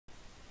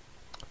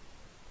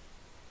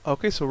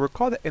Okay, so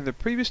recall that in the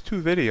previous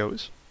two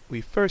videos,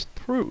 we first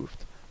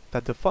proved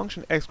that the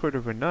function x squared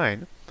over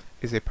 9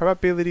 is a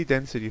probability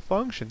density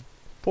function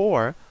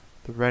for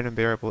the random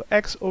variable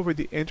x over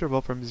the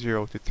interval from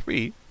 0 to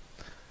 3.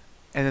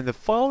 And in the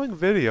following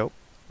video,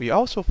 we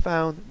also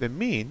found the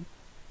mean,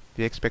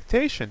 the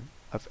expectation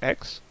of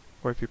x,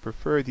 or if you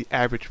prefer, the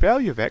average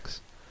value of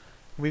x.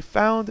 And we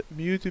found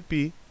mu to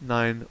be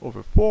 9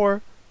 over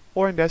 4,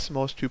 or in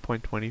decimals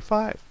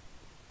 2.25.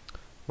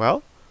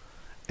 Well,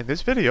 in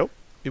this video,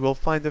 we will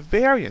find the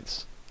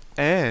variance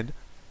and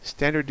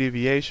standard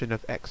deviation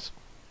of x.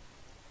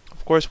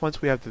 Of course, once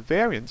we have the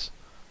variance,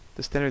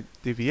 the standard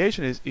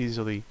deviation is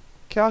easily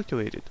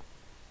calculated.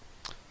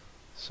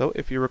 So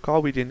if you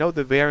recall, we denote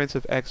the variance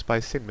of x by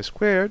sigma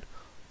squared,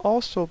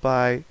 also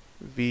by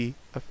v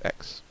of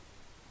x.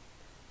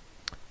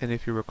 And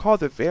if you recall,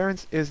 the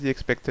variance is the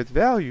expected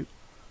value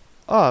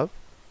of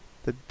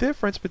the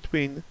difference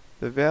between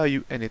the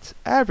value and its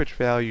average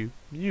value,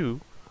 mu,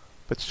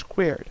 but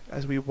squared,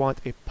 as we want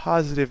a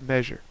positive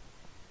measure.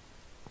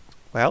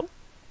 Well,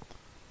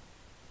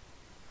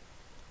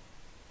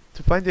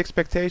 to find the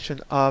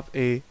expectation of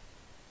a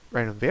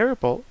random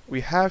variable, we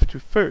have to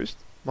first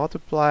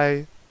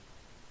multiply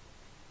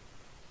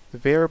the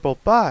variable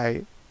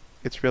by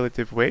its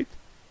relative weight,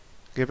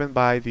 given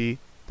by the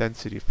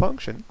density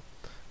function,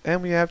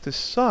 and we have to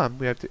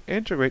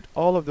integrate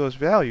all of those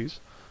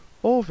values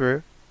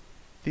over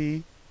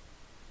the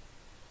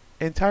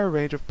entire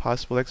range of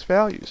possible x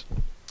values.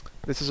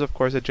 This is of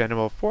course a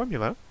general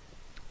formula,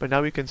 but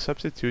now we can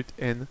substitute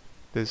in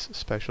this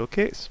special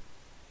case.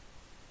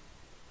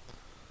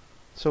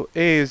 So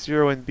a is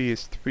 0 and b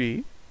is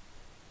 3.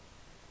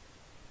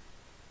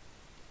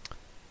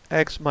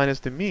 X minus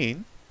the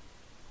mean,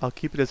 I'll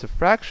keep it as a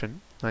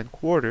fraction,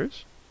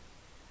 9/4,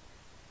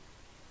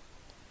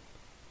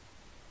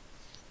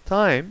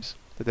 times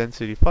the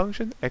density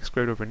function, x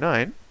squared over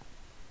 9,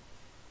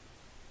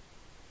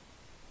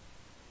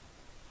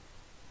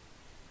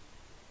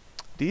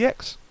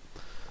 dx.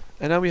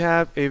 And now we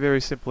have a very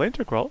simple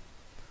integral.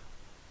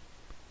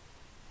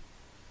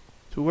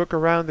 To work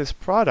around this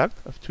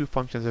product of two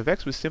functions of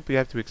x, we simply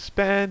have to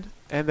expand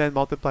and then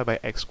multiply by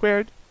x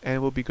squared,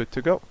 and we'll be good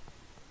to go.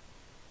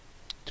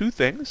 Two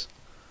things.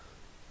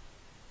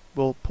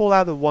 We'll pull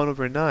out the 1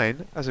 over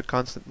 9 as a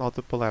constant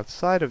multiple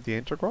outside of the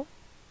integral.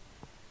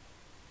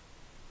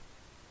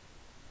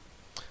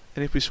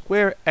 And if we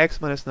square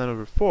x minus 9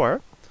 over 4,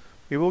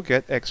 we will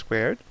get x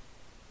squared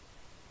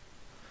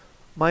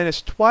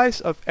minus twice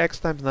of x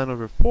times 9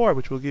 over 4,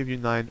 which will give you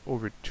 9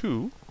 over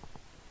 2.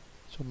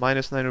 So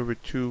minus 9 over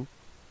 2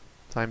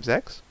 times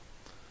x,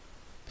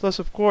 plus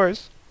of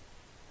course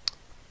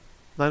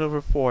 9 over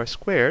 4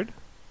 squared,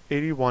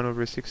 81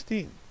 over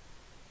 16.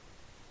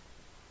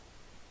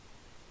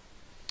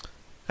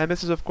 And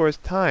this is of course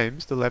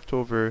times the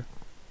leftover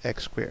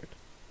x squared.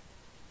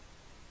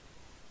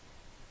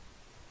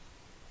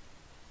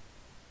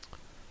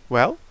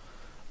 Well,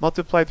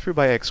 multiply through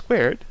by x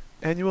squared,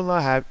 and you will now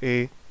have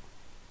a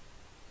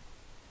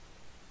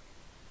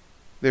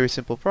very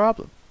simple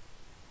problem.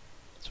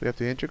 So we have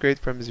to integrate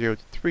from 0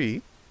 to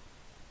 3,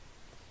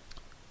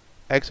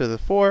 x to the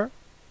 4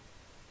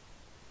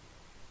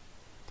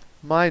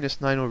 minus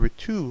 9 over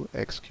 2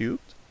 x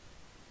cubed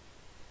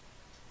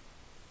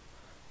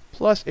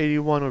plus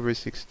 81 over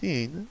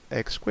 16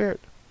 x squared.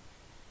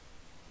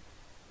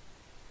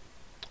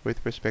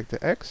 With respect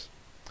to x,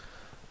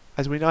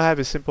 as we now have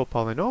a simple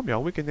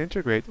polynomial, we can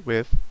integrate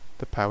with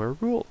the power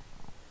rule,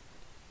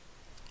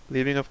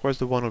 leaving of course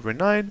the 1 over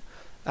 9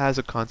 as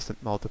a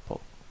constant multiple.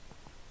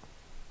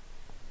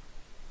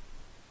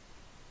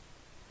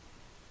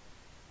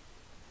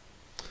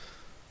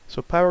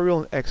 So power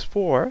rule in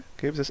x4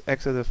 gives us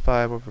x to the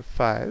 5 over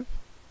 5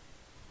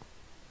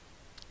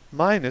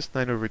 minus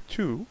 9 over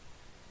 2.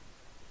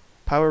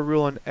 Power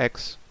rule on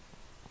x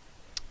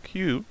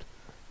cubed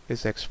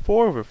is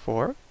x4 over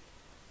 4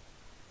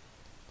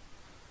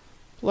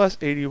 plus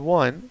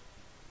 81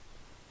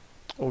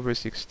 over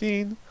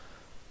 16.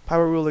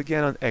 Power rule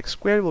again on x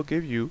squared will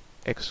give you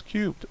x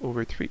cubed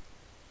over 3.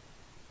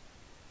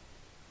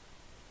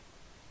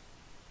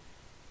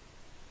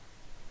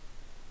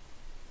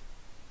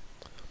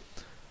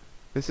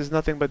 This is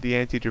nothing but the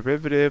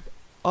antiderivative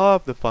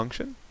of the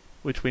function,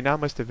 which we now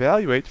must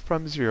evaluate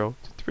from 0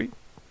 to 3.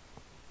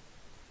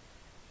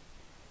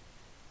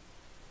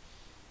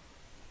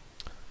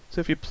 So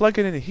if you plug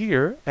it in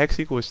here, x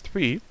equals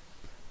 3,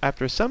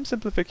 after some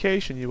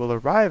simplification you will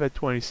arrive at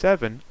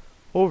 27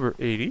 over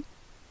 80.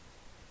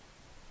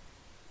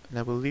 And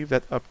I will leave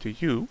that up to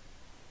you.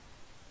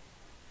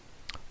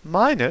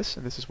 Minus,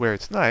 and this is where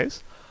it's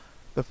nice,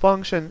 the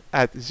function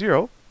at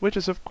 0, which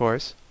is of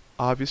course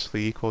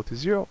obviously equal to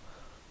 0.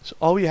 So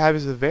all we have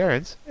is the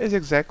variance is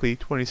exactly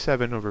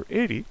 27 over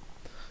 80.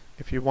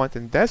 If you want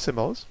in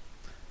decimals,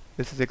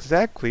 this is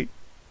exactly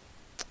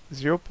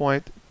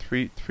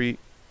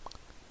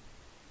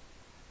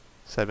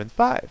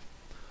 0.3375.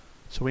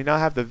 So we now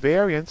have the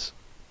variance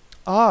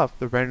of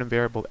the random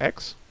variable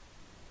x,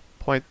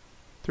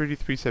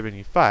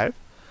 0.3375,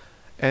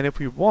 and if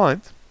we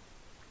want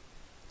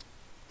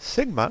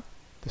Sigma,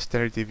 the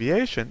standard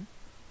deviation,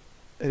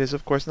 it is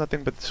of course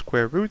nothing but the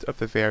square root of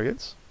the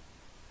variance.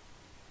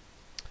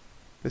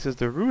 This is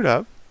the root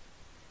of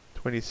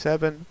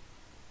 27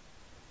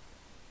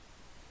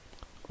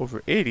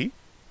 over 80.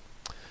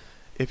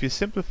 If you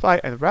simplify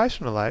and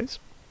rationalize,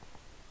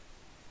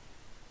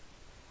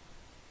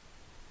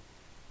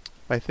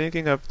 by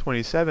thinking of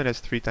 27 as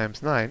 3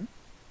 times 9,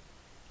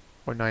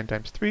 or 9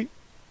 times 3,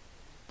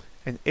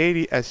 and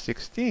 80 as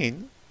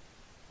 16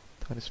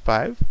 times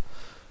 5.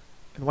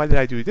 And why did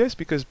I do this?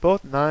 Because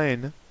both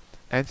 9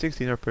 and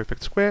 16 are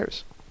perfect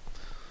squares.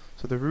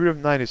 So the root of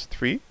 9 is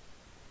 3,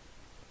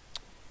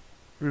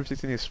 root of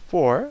 16 is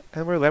 4,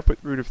 and we're left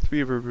with root of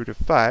 3 over root of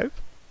 5.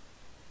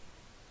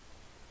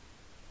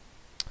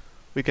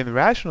 We can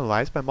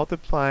rationalize by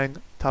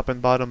multiplying top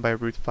and bottom by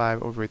root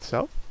 5 over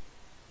itself.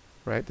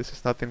 Right? This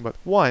is nothing but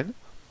 1.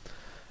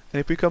 And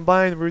if we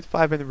combine root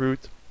 5 and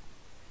root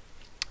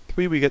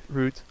 3, we get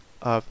root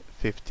of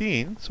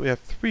 15. So we have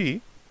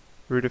 3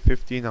 root of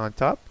 15 on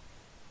top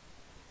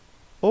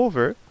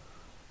over,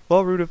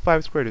 well, root of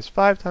 5 squared is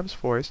 5 times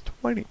 4 is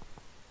 20.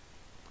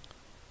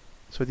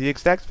 So the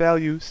exact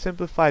value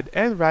simplified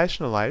and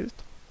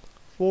rationalized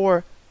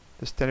for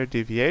the standard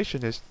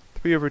deviation is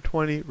 3 over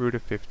 20 root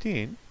of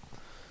 15,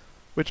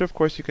 which of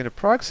course you can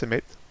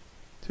approximate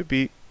to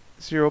be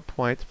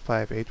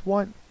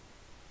 0.581.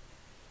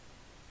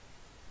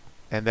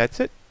 And that's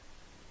it.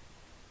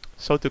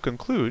 So to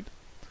conclude,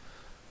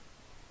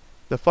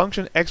 the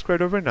function x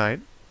squared over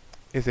 9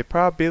 is a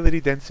probability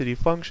density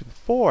function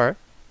for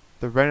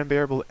the random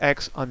variable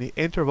x on the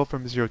interval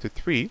from 0 to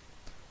 3.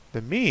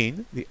 The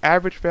mean, the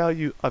average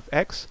value of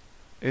x,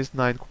 is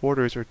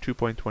 9/4 or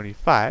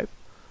 2.25.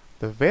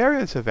 The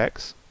variance of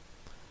x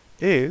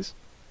is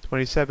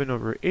 27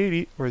 over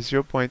 80 or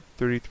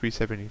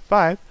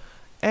 0.3375,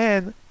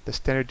 and the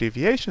standard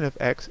deviation of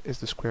x is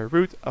the square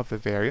root of the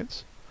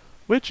variance,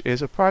 which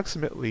is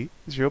approximately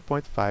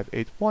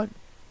 0.581.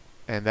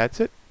 And that's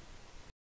it.